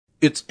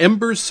It's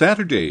Ember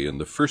Saturday in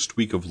the first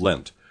week of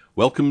Lent.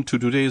 Welcome to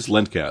today's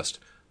LENTCAzT.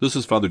 This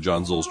is Father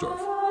John Zulsdorf.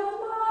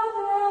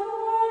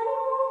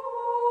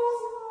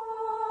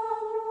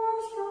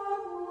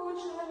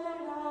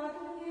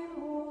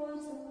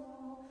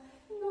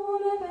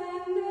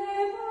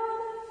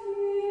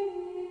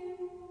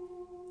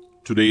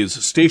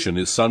 Today's station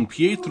is San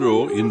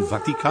Pietro in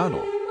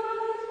Vaticano.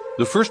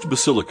 The first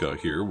basilica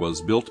here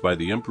was built by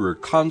the Emperor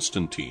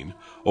Constantine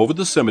over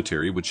the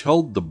cemetery which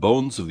held the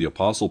bones of the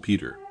Apostle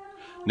Peter,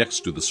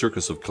 next to the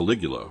Circus of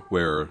Caligula,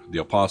 where the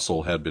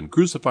apostle had been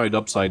crucified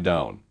upside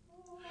down.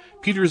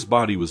 Peter's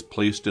body was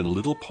placed in a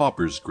little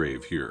pauper's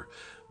grave here,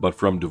 but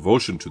from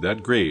devotion to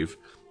that grave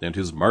and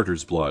his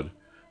martyr's blood,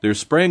 there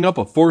sprang up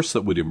a force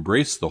that would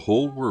embrace the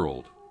whole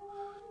world.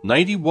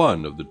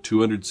 91 of the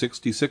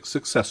 266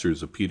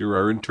 successors of Peter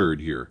are interred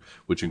here,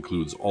 which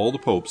includes all the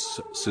popes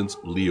since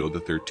Leo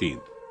XIII.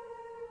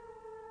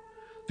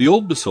 The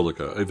old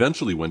basilica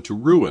eventually went to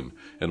ruin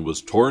and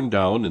was torn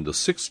down in the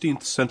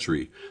 16th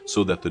century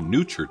so that the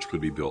new church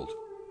could be built.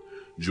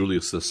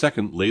 Julius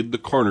II laid the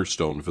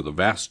cornerstone for the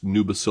vast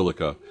new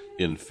basilica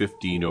in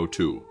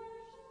 1502.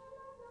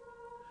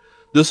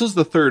 This is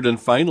the third and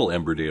final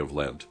Ember Day of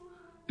Lent.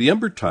 The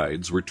Ember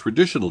Tides were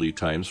traditionally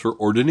times for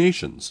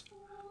ordinations.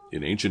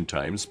 In ancient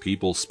times,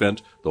 people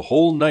spent the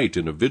whole night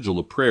in a vigil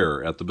of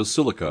prayer at the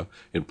basilica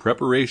in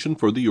preparation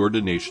for the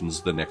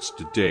ordinations the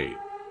next day.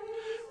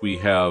 We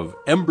have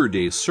Ember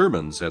Day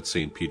sermons at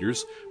St.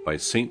 Peter's by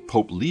St.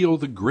 Pope Leo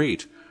the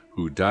Great,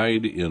 who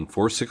died in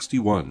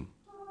 461.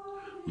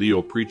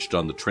 Leo preached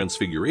on the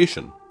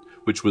Transfiguration,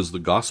 which was the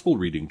gospel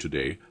reading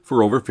today,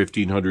 for over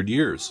 1,500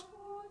 years.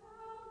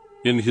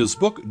 In his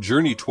book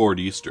Journey Toward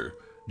Easter,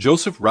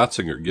 Joseph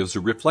Ratzinger gives a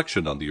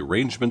reflection on the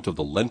arrangement of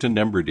the Lenten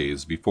Ember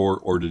Days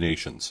before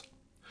ordinations.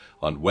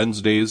 On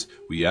Wednesdays,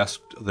 we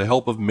asked the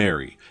help of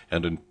Mary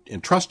and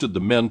entrusted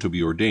the men to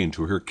be ordained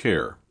to her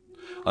care.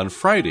 On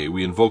Friday,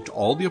 we invoked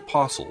all the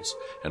apostles,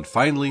 and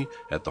finally,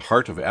 at the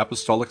heart of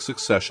apostolic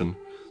succession,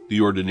 the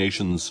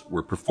ordinations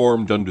were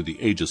performed under the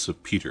aegis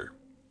of Peter.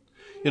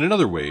 In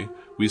another way,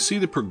 we see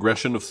the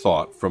progression of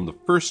thought from the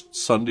first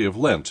Sunday of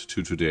Lent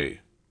to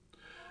today.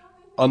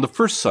 On the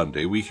first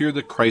Sunday, we hear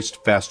that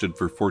Christ fasted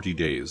for 40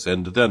 days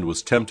and then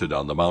was tempted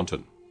on the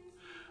mountain.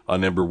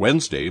 On Ember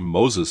Wednesday,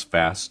 Moses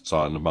fasts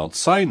on Mount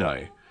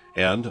Sinai,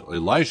 and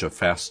Elijah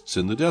fasts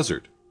in the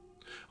desert.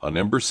 On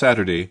Ember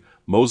Saturday,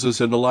 Moses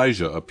and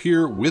Elijah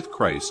appear with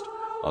Christ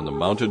on the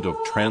mountain of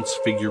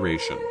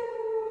Transfiguration.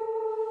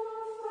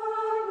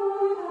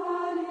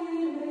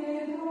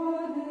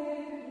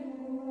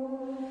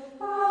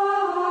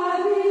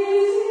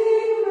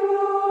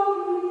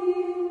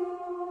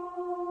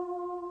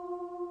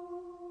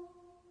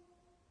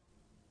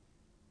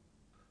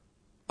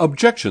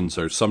 Objections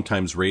are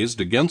sometimes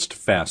raised against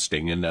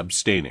fasting and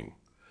abstaining.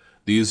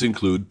 These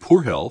include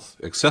poor health,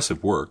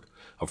 excessive work,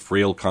 a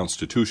frail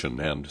constitution,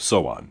 and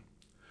so on.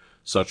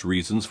 Such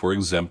reasons for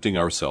exempting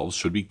ourselves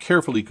should be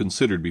carefully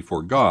considered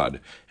before God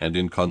and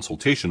in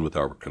consultation with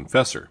our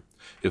confessor.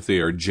 If they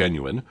are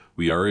genuine,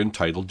 we are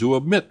entitled to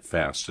omit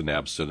fast and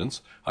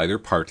abstinence, either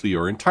partly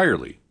or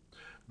entirely.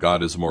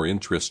 God is more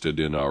interested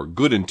in our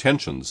good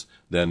intentions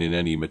than in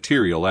any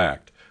material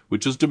act,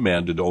 which is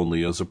demanded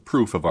only as a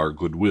proof of our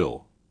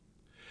goodwill.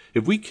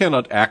 If we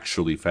cannot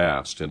actually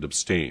fast and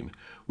abstain,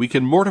 we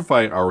can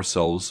mortify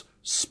ourselves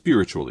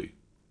spiritually.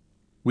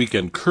 We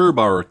can curb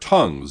our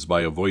tongues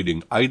by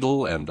avoiding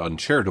idle and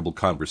uncharitable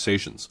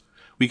conversations.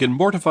 We can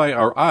mortify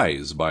our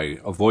eyes by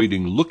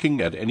avoiding looking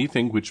at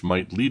anything which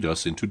might lead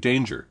us into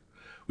danger.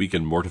 We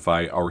can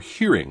mortify our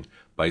hearing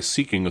by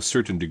seeking a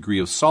certain degree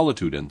of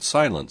solitude and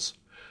silence.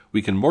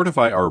 We can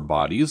mortify our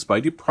bodies by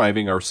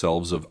depriving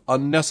ourselves of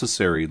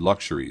unnecessary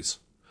luxuries.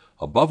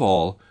 Above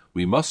all,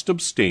 we must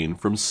abstain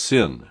from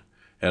sin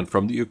and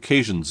from the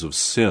occasions of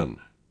sin.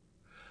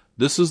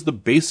 This is the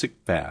basic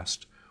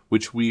fast,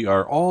 which we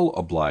are all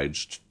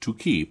obliged to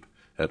keep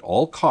at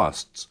all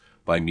costs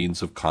by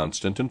means of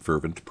constant and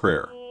fervent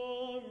prayer.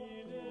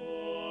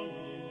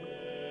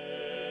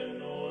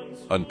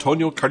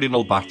 Antonio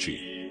Cardinal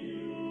Bacci.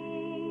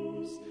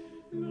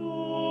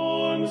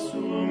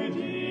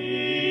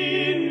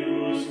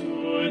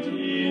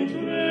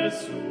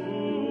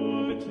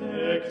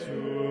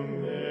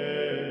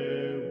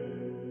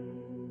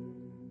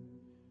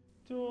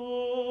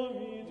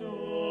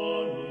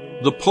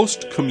 The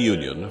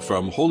Post-Communion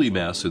from Holy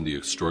Mass in the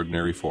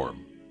Extraordinary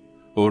Form.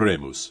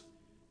 Oremus.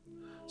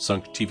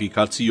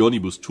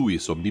 Sanctificationibus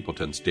tuis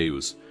omnipotens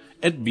Deus,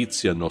 et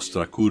vitia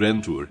nostra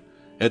curentur,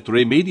 et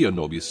remedia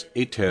nobis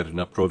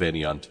aeterna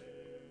proveniant.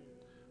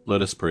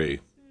 Let us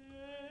pray.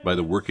 By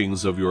the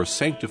workings of your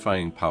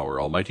sanctifying power,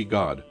 Almighty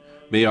God,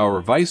 may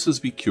our vices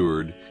be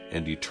cured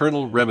and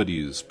eternal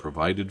remedies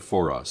provided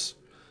for us.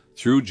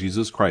 Through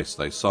Jesus Christ,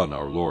 thy Son,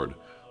 our Lord,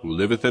 who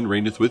liveth and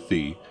reigneth with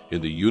thee,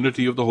 in the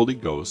unity of the Holy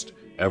Ghost,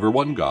 ever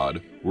one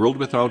God, world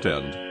without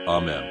end.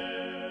 Amen.